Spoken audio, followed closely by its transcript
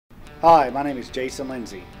Hi, my name is Jason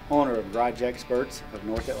Lindsay, owner of Garage Experts of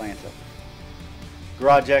North Atlanta.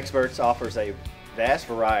 Garage Experts offers a vast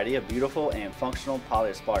variety of beautiful and functional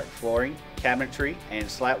polyasphalt flooring, cabinetry, and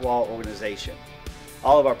slat wall organization.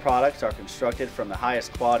 All of our products are constructed from the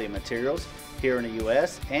highest quality materials here in the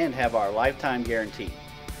U.S. and have our lifetime guarantee.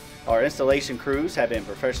 Our installation crews have been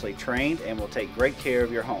professionally trained and will take great care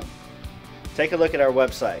of your home. Take a look at our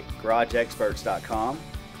website, garageexperts.com,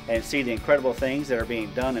 and see the incredible things that are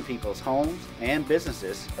being done in people's homes and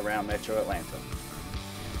businesses around Metro Atlanta.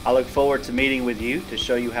 I look forward to meeting with you to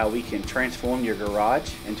show you how we can transform your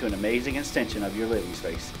garage into an amazing extension of your living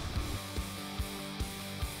space.